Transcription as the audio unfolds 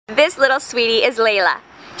This little sweetie is Layla.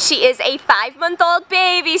 She is a 5-month-old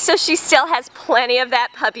baby, so she still has plenty of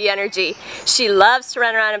that puppy energy. She loves to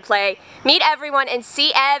run around and play, meet everyone, and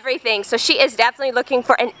see everything, so she is definitely looking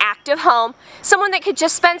for an active home, someone that could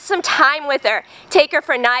just spend some time with her, take her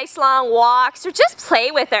for nice long walks, or just play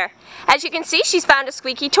with her. As you can see, she's found a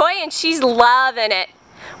squeaky toy and she's loving it.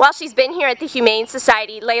 While she's been here at the Humane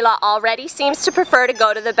Society, Layla already seems to prefer to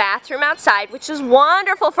go to the bathroom outside, which is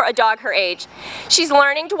wonderful for a dog her age. She's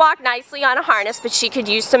learning to walk nicely on a harness, but she could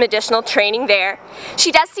use some additional training there.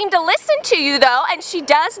 She does seem to listen to you though, and she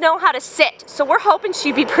does know how to sit, so we're hoping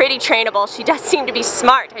she'd be pretty trainable. She does seem to be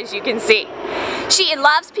smart, as you can see. She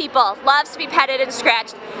loves people, loves to be petted and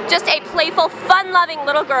scratched. Just a playful, fun-loving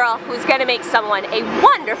little girl who's going to make someone a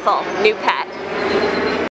wonderful new pet.